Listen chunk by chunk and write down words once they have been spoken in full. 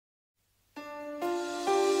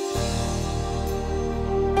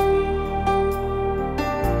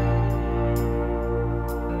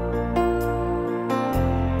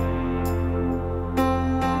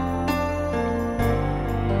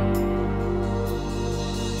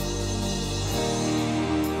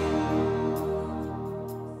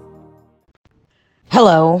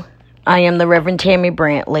Hello, I am the Reverend Tammi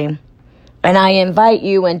Brantley, and I invite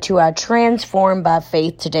you into our Transformed by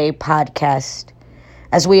Faith Today podcast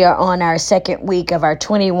as we are on our second week of our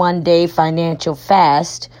 21-day financial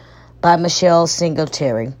fast by Michelle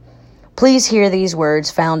Singletary. Please hear these words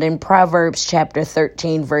found in Proverbs chapter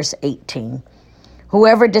 13, verse 18.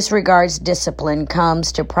 Whoever disregards discipline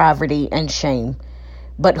comes to poverty and shame,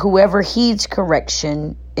 but whoever heeds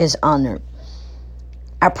correction is honored.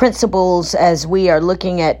 Our principles as we are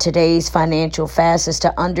looking at today's financial fast is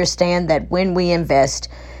to understand that when we invest,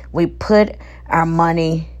 we put our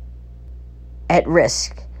money at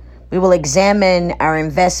risk. We will examine our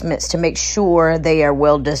investments to make sure they are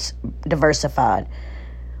well diversified.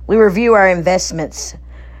 We review our investments,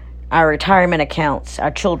 our retirement accounts,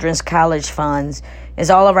 our children's college funds.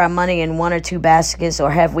 Is all of our money in one or two baskets,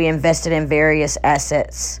 or have we invested in various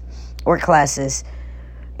assets or classes?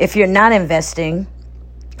 If you're not investing,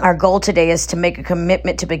 our goal today is to make a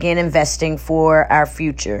commitment to begin investing for our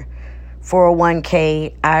future,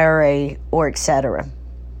 401k, IRA, or etc.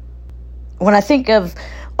 When I think of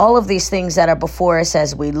all of these things that are before us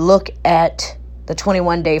as we look at the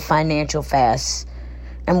 21-day financial fast,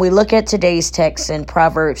 and we look at today's text in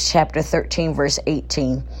Proverbs chapter 13, verse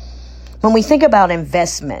 18, when we think about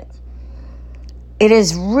investment, it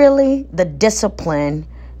is really the discipline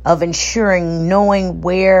of ensuring knowing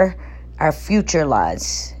where our future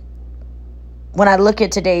lies. When I look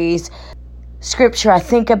at today's scripture, I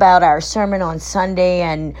think about our sermon on Sunday,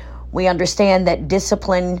 and we understand that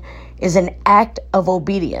discipline is an act of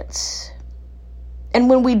obedience.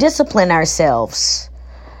 And when we discipline ourselves,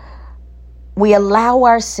 we allow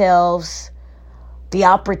ourselves the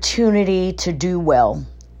opportunity to do well.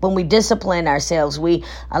 When we discipline ourselves, we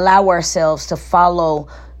allow ourselves to follow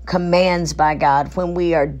commands by God. When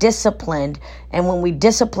we are disciplined and when we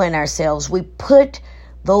discipline ourselves, we put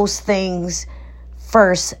those things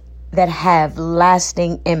first that have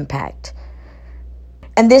lasting impact.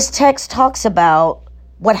 And this text talks about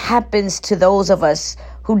what happens to those of us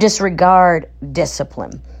who disregard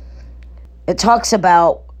discipline. It talks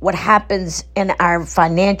about what happens in our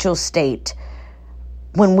financial state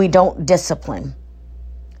when we don't discipline.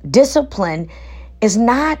 Discipline is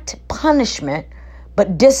not punishment,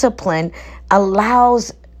 but discipline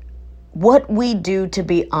allows what we do to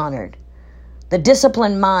be honored. The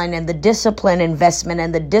disciplined mind and the disciplined investment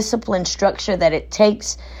and the disciplined structure that it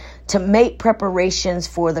takes to make preparations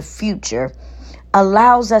for the future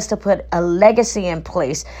allows us to put a legacy in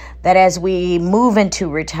place that as we move into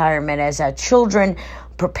retirement, as our children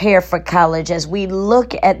prepare for college, as we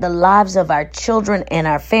look at the lives of our children and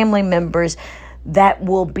our family members that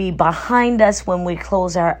will be behind us when we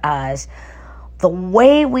close our eyes, the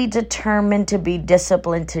way we determine to be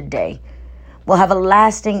disciplined today will have a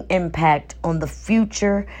lasting impact on the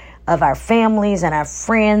future of our families and our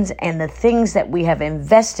friends and the things that we have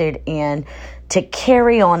invested in to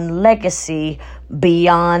carry on legacy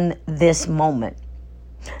beyond this moment.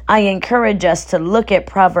 I encourage us to look at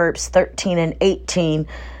Proverbs 13 and 18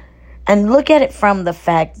 and look at it from the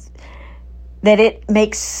fact that it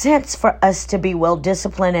makes sense for us to be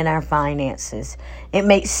well-disciplined in our finances. It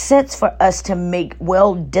makes sense for us to make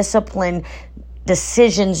well-disciplined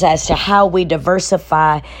decisions as to how we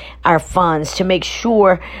diversify our funds, to make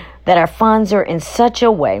sure that our funds are in such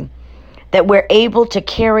a way that we're able to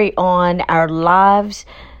carry on our lives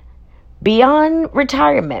beyond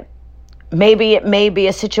retirement. Maybe it may be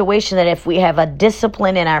a situation that if we have a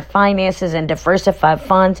discipline in our finances and diversified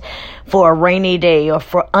funds for a rainy day or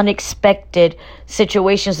for unexpected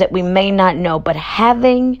situations that we may not know, but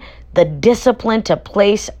having the discipline to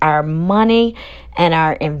place our money and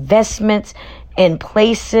our investments in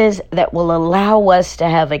places that will allow us to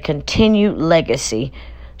have a continued legacy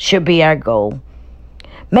should be our goal.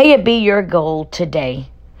 May it be your goal today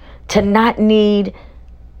to not need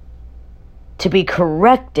to be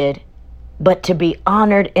corrected, but to be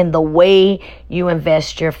honored in the way you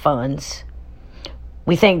invest your funds.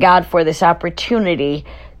 We thank God for this opportunity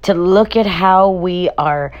to look at how we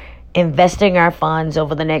are investing our funds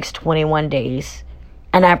over the next 21 days.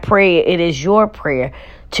 And I pray it is your prayer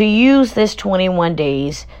to use this 21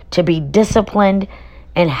 days to be disciplined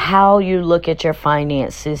in how you look at your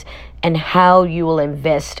finances and how you will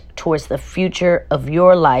invest towards the future of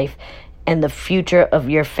your life and the future of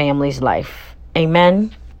your family's life.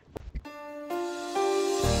 Amen.